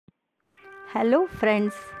Hello,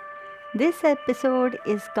 friends. This episode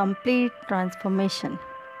is Complete Transformation.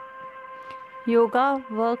 Yoga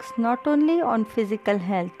works not only on physical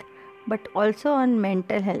health but also on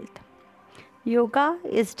mental health. Yoga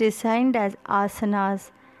is designed as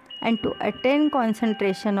asanas and to attain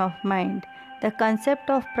concentration of mind, the concept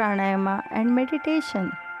of pranayama and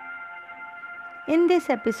meditation. In this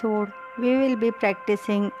episode, we will be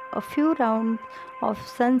practicing a few rounds of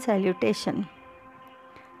sun salutation.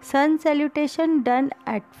 Sun salutation done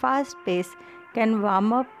at fast pace can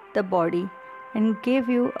warm up the body and give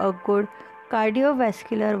you a good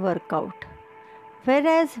cardiovascular workout.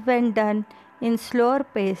 Whereas when done in slower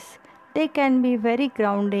pace, they can be very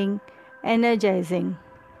grounding, energizing.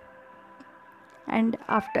 And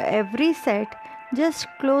after every set, just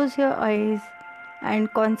close your eyes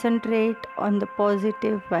and concentrate on the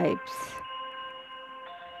positive vibes.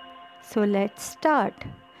 So let's start.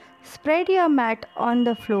 Spread your mat on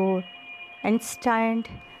the floor and stand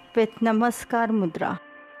with Namaskar Mudra.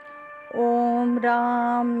 Om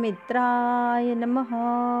Ram Mitraya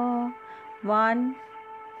Namaha. 1,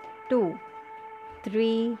 2,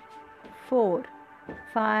 3, 4,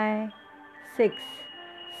 5, 6,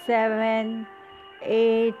 7,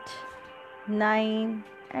 8, 9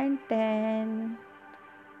 and 10.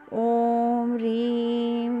 Om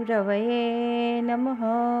Reem Ravaye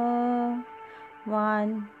Namaha.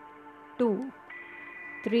 1, 2,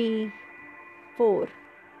 3, 4,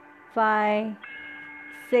 5,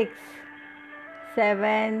 6,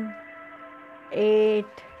 7, 8,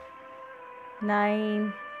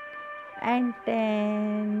 9 and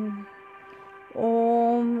 10.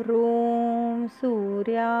 Om Room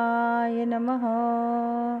Suryaya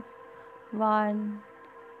Namaha. 1,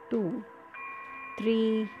 2,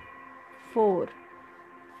 3, 4,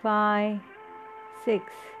 5, 6,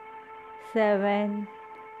 7,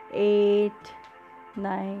 8,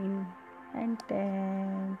 9 and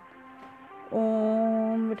 10.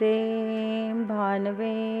 Om Reem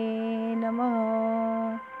Bhanave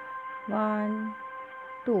Namaha. 1,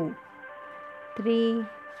 2, 3,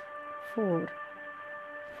 4,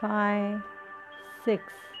 5, 6,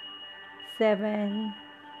 7,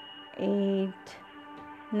 8,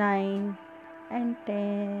 9 and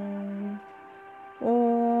 10.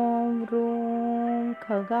 Om Room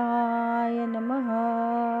Khagaya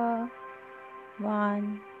Namaha.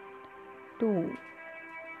 1, 2,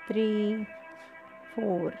 3,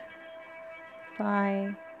 4,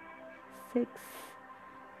 5, 6,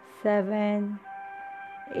 7,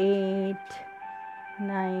 8,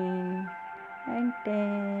 9 and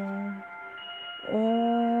 10.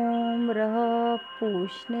 Om Rah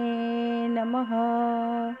Pushne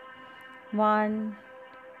Namaha. 1,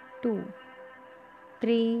 2,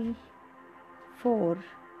 3, 4,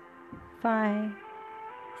 5,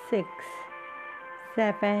 6,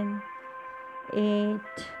 7, 8,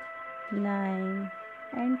 9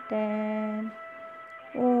 and 10.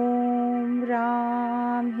 Om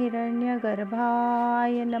Ram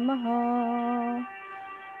Hiranyagarbhaya Namaha.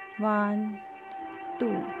 1,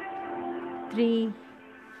 2, 3,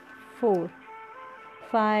 4,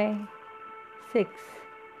 5, 6,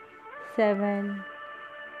 7,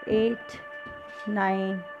 8,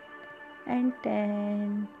 9 and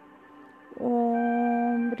 10.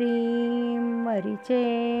 Om Reem Mariche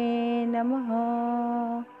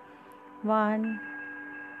Namaha. 1,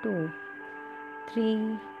 2,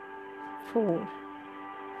 3, 4,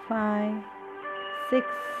 5, 6,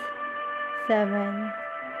 7,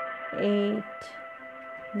 8,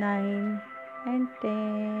 9 and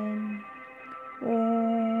 10.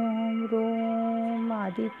 Om Rom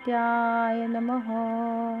Adityaya Namaha.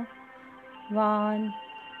 1,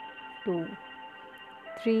 2,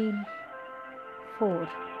 3, 4,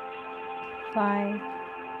 5,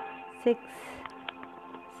 6,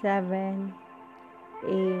 7,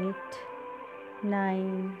 8,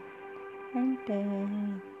 9 and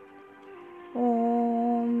 10.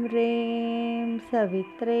 Om Reem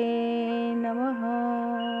Savitre Namaha.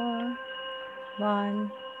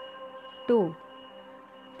 1, 2,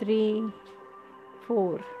 3,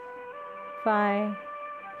 4, 5,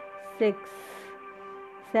 6,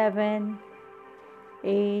 7,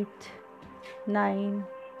 8, 9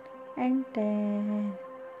 and 10.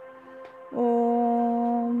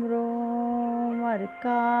 Om Rom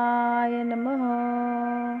Arkaya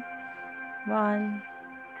Namaha. 1,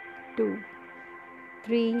 2,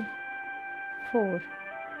 3, 4,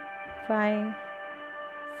 5,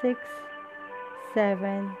 6,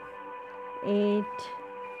 7, 8,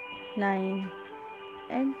 9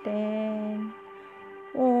 and 10.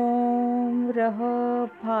 Om Rah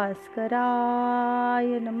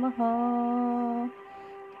Bhaskaraya Namaha.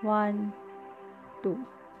 1, 2,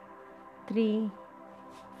 3,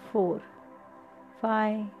 4,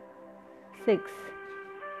 5, 6,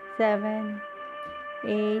 7,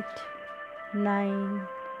 8, 9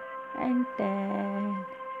 and 10.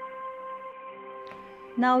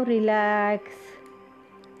 Now relax.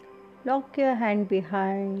 Lock your hand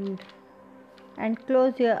behind and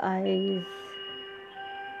close your eyes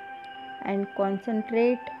and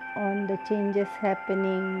concentrate on the changes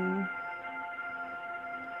happening.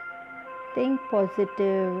 Think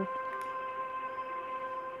positive.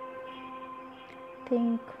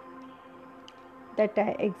 Think that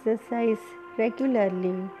I exercise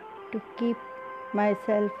regularly to keep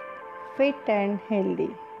myself fit and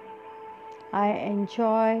healthy. I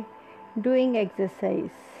enjoy doing exercise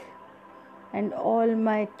and all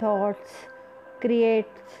my thoughts create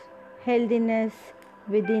healthiness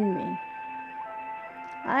within me.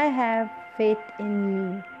 I have faith in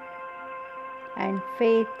me and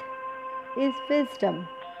faith is wisdom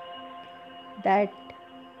that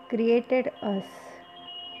created us.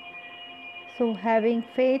 So having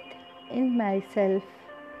faith in myself,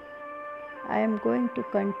 I am going to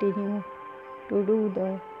continue to do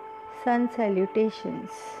the sun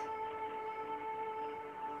salutations.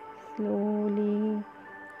 Slowly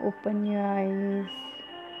open your eyes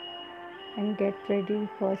and get ready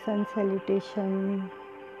for sun salutation.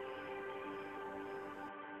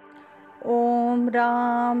 Om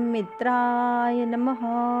Ram Mitraya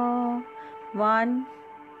Namaha. 1,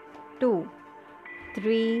 2,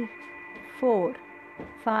 3, 4,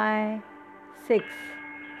 5, 6,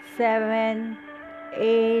 7,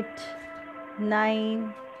 8,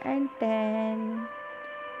 9 and 10.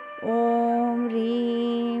 Om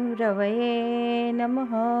Reem Ravaye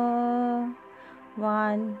Namaha.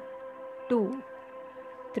 1, 2,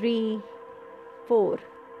 3, 4,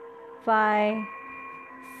 5,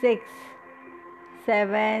 6,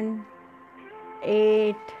 7,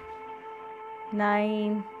 8,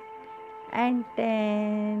 9 and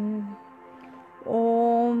 10.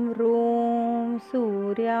 Om Room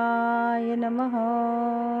Suryaya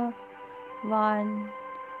Namaha. 1,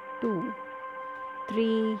 2,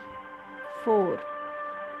 3, 4,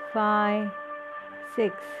 5,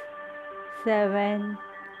 6, 7,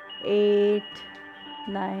 8,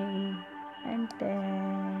 9 and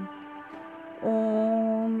 10.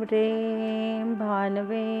 Om Reem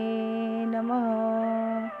Bhanave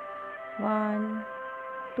Namaha. 1,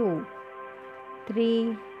 2,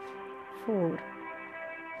 3, 4,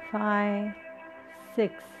 5,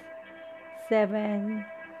 6, 7,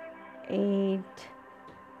 8,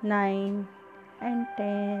 9 and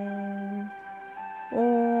 10.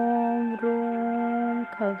 Om Rum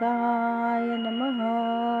Khagaya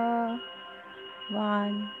Namaha.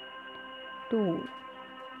 1, 2,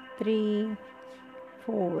 3,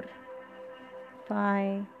 4,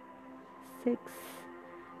 5, 6,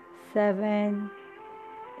 7,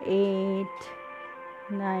 8,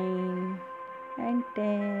 9 and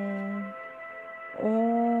 10.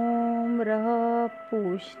 Om Rah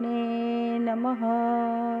Pushne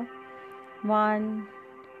Namaha. 1,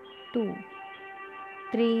 2,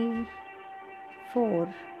 3,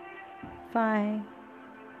 4, 5,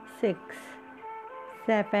 6,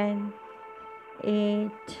 7,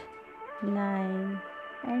 8, 9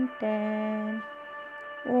 and 10.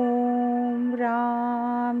 Om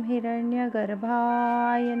Ram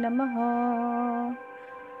Hiranyagarbhaya Namaha.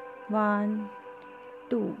 1,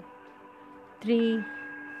 2, 3,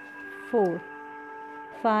 4,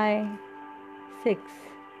 5, 6,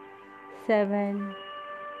 7,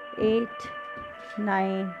 8,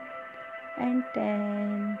 9 and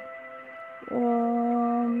 10.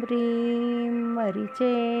 Om Reem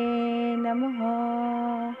Mariche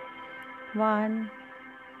Namaha. 1,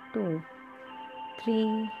 2,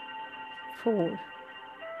 3, 4,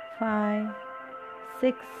 5,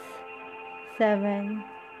 6, 7,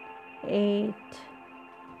 8,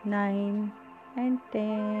 9 and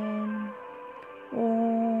 10.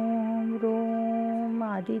 Om Rom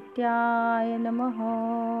Adityaya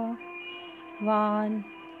Namaha. 1,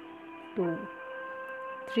 2,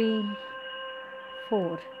 3,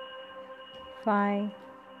 4, 5,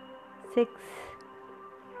 6,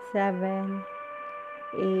 7,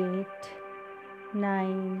 8,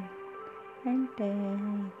 9 and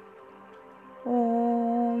 10.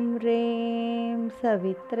 Om Rem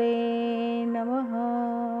Savitre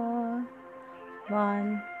Namaha.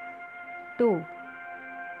 1, 2,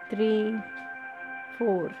 3,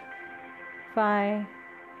 4, 5,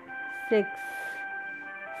 6,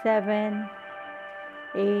 7,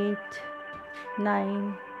 8,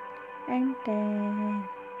 9 and 10.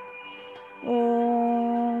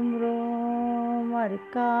 Om Rom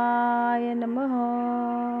Arkaya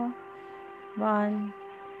Namaha. 1,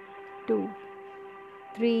 2,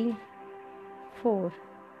 3, 4,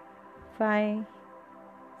 5,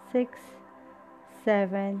 6,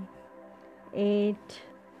 7, 8,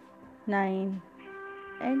 9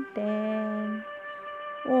 and 10.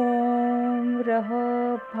 Om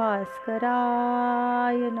Rah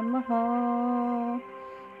Bhaskaraya Namaha.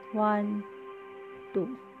 1,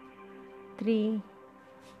 2, 3,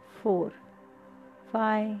 4,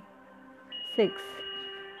 5, 6,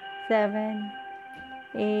 7,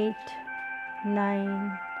 8,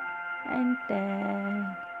 9 and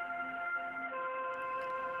 10.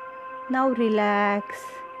 Now relax,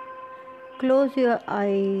 close your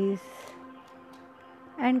eyes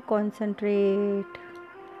and concentrate.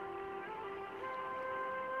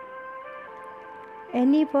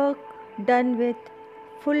 Any work done with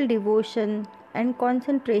full devotion and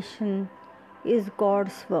concentration is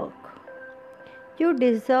God's work. You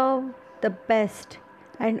deserve the best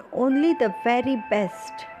and only the very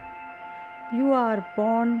best. You are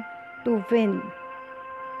born to win.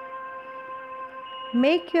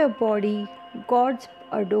 Make your body God's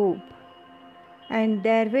adobe, and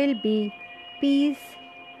there will be peace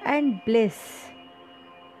and bliss.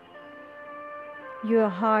 Your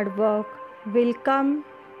hard work will come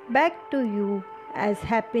back to you as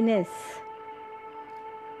happiness.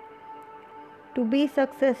 To be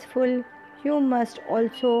successful, you must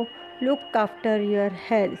also look after your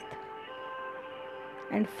health.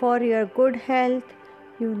 And for your good health,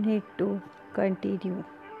 you need to continue.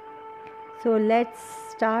 So let's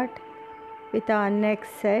start with our next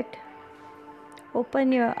set.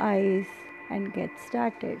 Open your eyes and get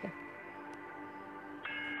started.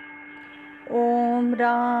 Om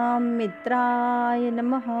Ram Mitraya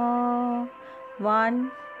Namaha.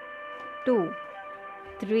 1, 2,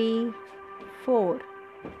 3, 4,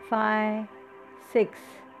 5, 6,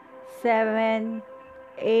 7,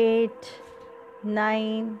 8,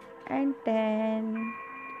 9 and 10.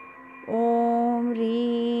 Om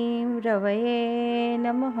Reem Ravaye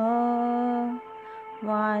Namaha.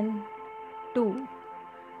 1, 2,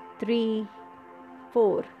 3,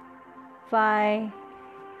 4, 5,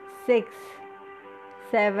 6,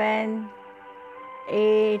 7,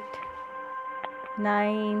 8,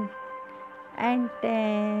 9 and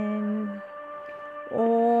 10.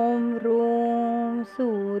 Om Room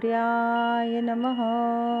Suryaya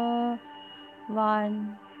Namaha.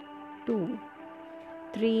 1, 2,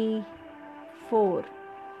 3, 4,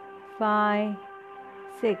 5,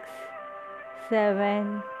 6,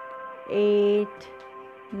 7, 8,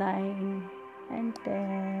 9 and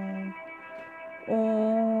 10.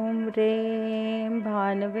 Om Reem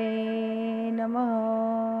Bhanave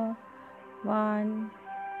Namaha. 1,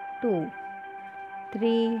 2,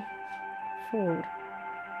 3, 4,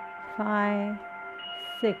 5,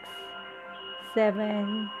 6,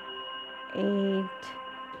 7, 8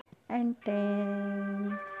 and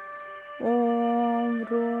 10. Om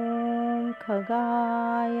Rom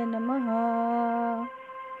Khagaya Namaha.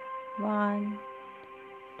 1,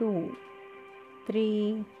 2,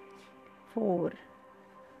 3, 4,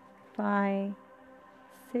 5,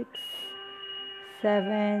 6,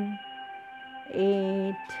 7,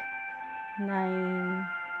 8, 9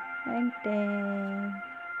 and 10.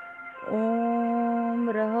 Om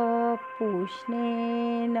Rah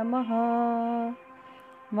Pushne Namaha.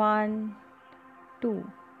 1, 2,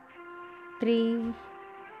 3,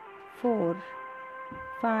 4,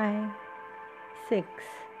 5, 6,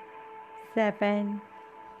 7,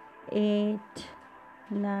 8,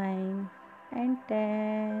 9 and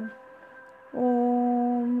 10.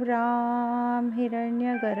 Om Ram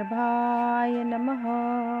Hiranyagarbhaya Namaha.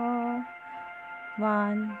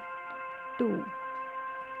 1, 2,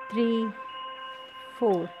 3,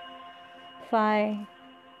 4, 5,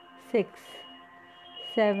 6,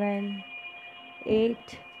 7,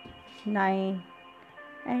 8, 9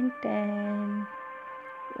 and 10.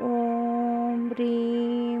 Om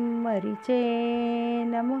Reem Mariche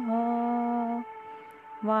Namaha.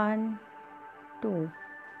 1, 2,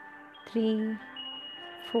 3,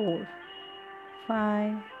 4,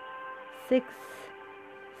 5, 6,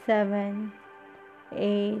 7,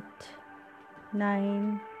 8,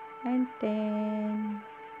 9 and 10.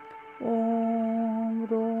 Om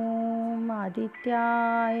Rom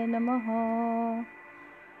Adityaya Namaha.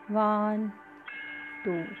 1,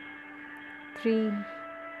 2, 3,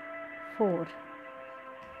 4,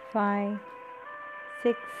 5,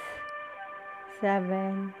 6,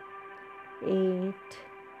 7, 8,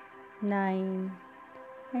 9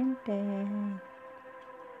 and 10.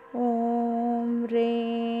 Om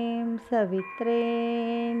Reem Savitre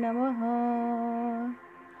Namaha.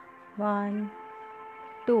 1,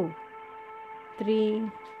 2,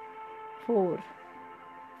 3, 4,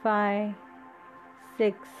 5,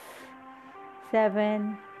 6,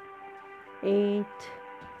 7, 8,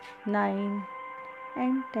 9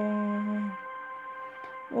 and 10.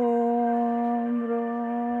 Om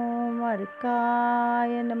Rom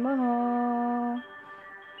Arkaya Namaha.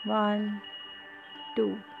 1,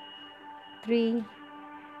 2, 3,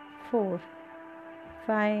 4,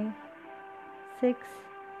 5, 6,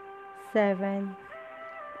 7,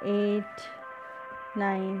 8,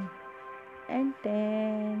 9 and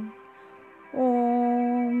 10.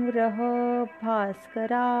 Om Rah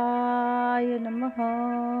Bhaskaraya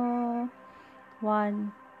Namaha.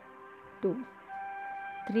 1, 2,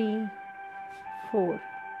 3, 4,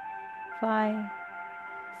 5,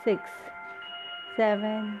 6,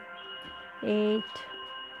 7, 8,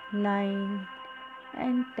 9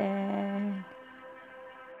 and 10.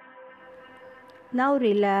 Now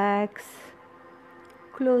relax,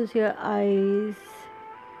 close your eyes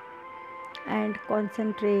and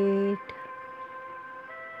concentrate.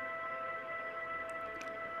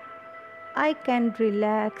 I can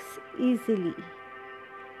relax easily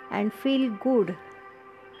and feel good.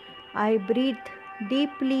 I breathe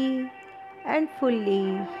deeply and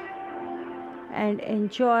fully and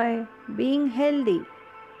enjoy being healthy.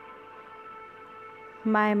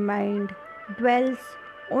 My mind dwells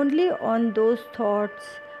only on those thoughts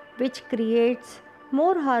which creates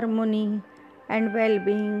more harmony and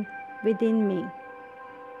well-being within me.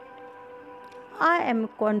 I am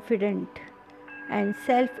confident and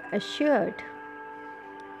self-assured.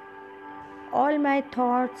 All my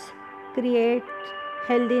thoughts create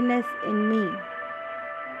healthiness in me.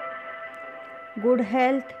 Good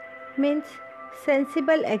health means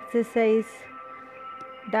sensible exercise,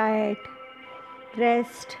 diet,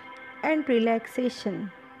 rest and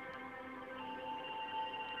relaxation.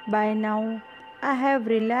 By now, I have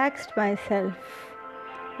relaxed myself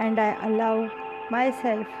and I allow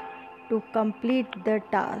myself to complete the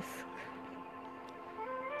task.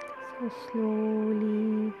 So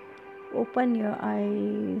slowly open your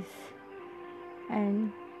eyes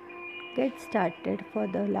and get started for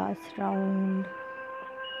the last round.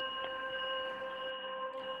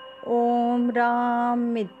 Om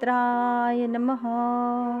Ram Mitraya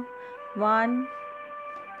Namaha. 1,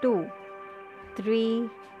 2, 3,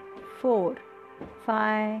 4,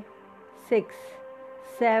 5, 6,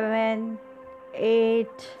 7, 8,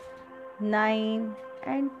 9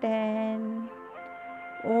 and 10.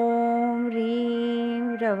 Om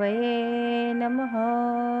Reem Ravaye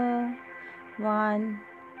Namaha. 1,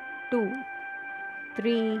 2,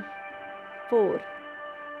 3, 4,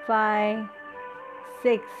 5,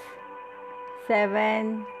 6,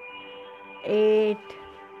 7, 8,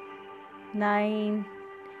 9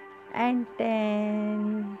 and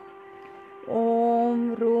 10.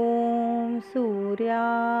 Om Rom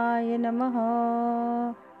Suryaya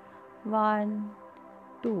Namaha. 1,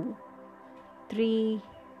 2, 3,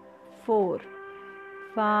 4,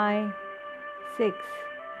 5, 6,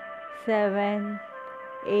 7,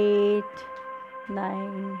 8,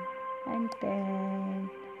 9 and 10.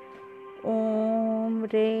 Om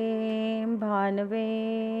Rem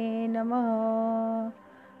Bhanave Namaha.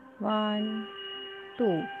 1,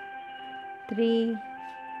 2, 3,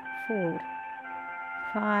 4,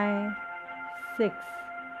 5, 6,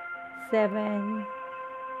 7,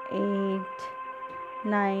 8,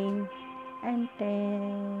 9 and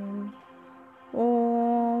 10.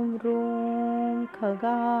 Om Rom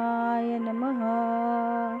Khagaya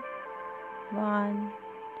Namaha. 1,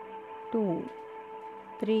 2,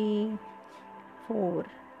 3, 4,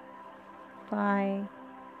 5,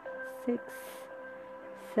 6,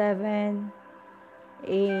 7,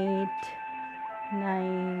 8,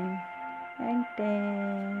 9 and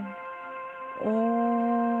 10.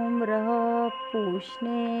 Om Rah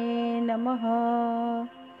Pushne Namaha.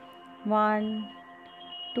 1,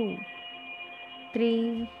 2,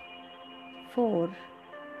 3, 4,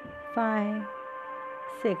 5,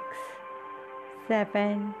 6,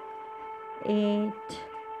 7, 8,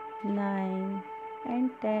 9 and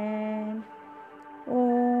 10.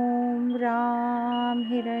 Om Ram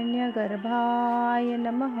Hiranyagarbhaya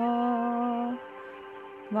Namaha.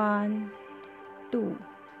 1, 2,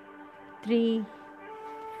 3,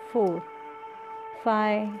 4,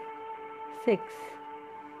 5, 6,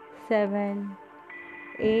 7,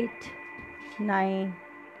 8, 9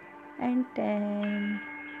 and 10.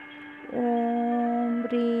 Om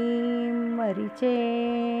Reem Mariche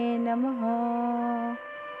Namaha.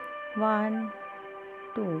 1,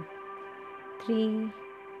 2, 3,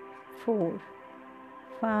 4,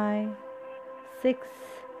 5, 6,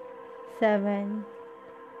 7,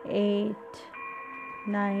 8,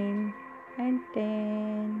 9 and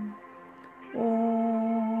 10.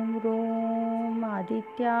 Om Rom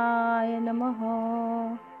Adityaya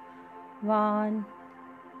Namaha. 1,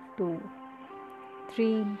 2,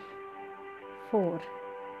 3, 4,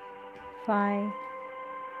 5,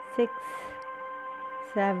 6,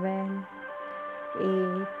 7,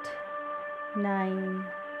 8, 9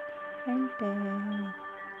 and 10.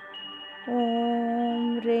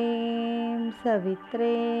 Om Rem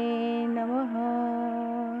Savitre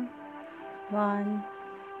Namaha. 1,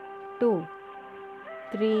 2,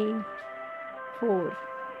 3, 4,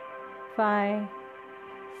 5,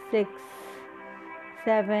 6,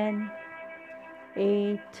 7,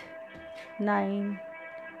 8, 9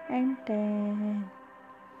 and 10.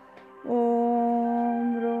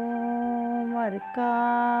 Om Rom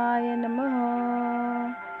Arkaya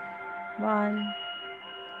Namaha. 1,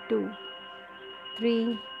 2,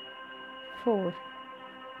 3, 4,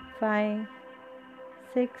 5,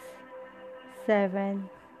 6, 7,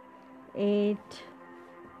 8,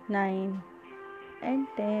 9 and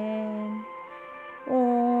 10.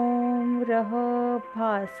 Om Raha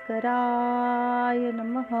Bhaskaraya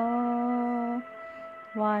Namaha.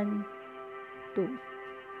 1, 2,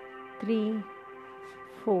 3,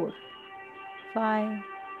 4, 5,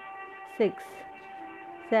 6,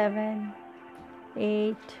 7,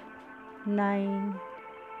 8, 9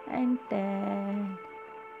 and 10.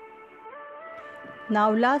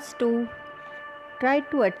 Now last two, try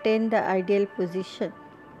to attain the ideal position.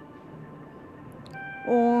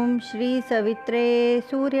 Om Shri Savitre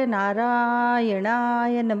Surya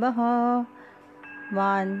Narayanaya Namaha.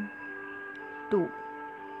 1, 2,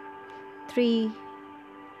 3,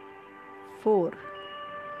 4,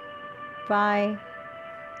 5,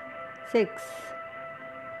 6,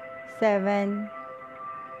 7,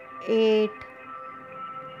 8,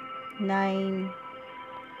 9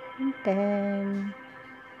 and 10.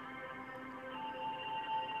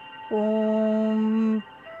 Om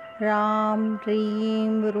Ram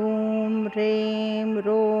Reem Room Rem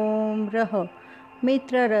Rom Rah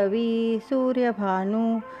Mitra Ravi Surya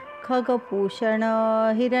Bhanu खगभूषण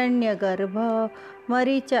हिरण्यगर्भ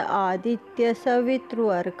मरीच आदित्य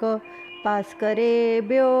सवितृवर्क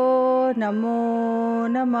भास्करेभ्यो नमो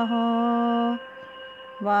नमः.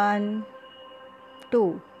 1,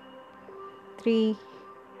 2, 3,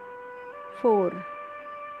 4,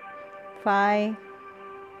 5,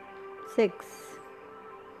 6,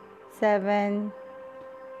 7,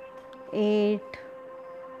 8,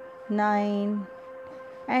 9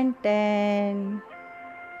 and 10.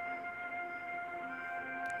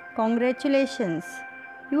 Congratulations,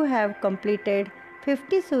 you have completed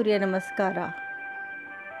 50 Surya Namaskara.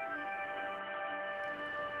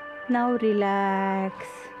 Now relax.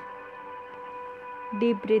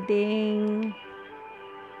 Deep breathing.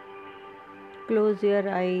 Close your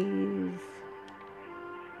eyes.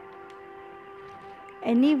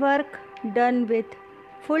 Any work done with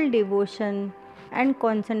full devotion and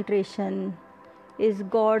concentration is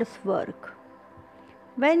God's work.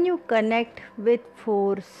 When you connect with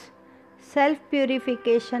force,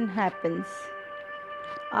 self-purification happens.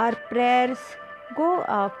 Our prayers go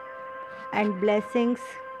up and blessings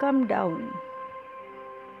come down.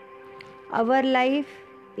 Our life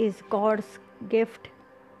is God's gift.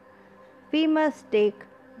 We must take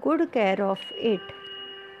good care of it.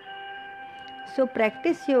 So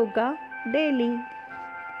practice yoga daily.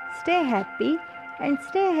 Stay happy and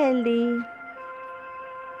stay healthy.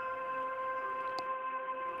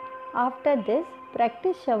 After this,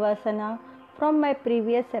 practice Shavasana from my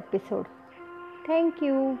previous episode. Thank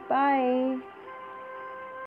you. Bye.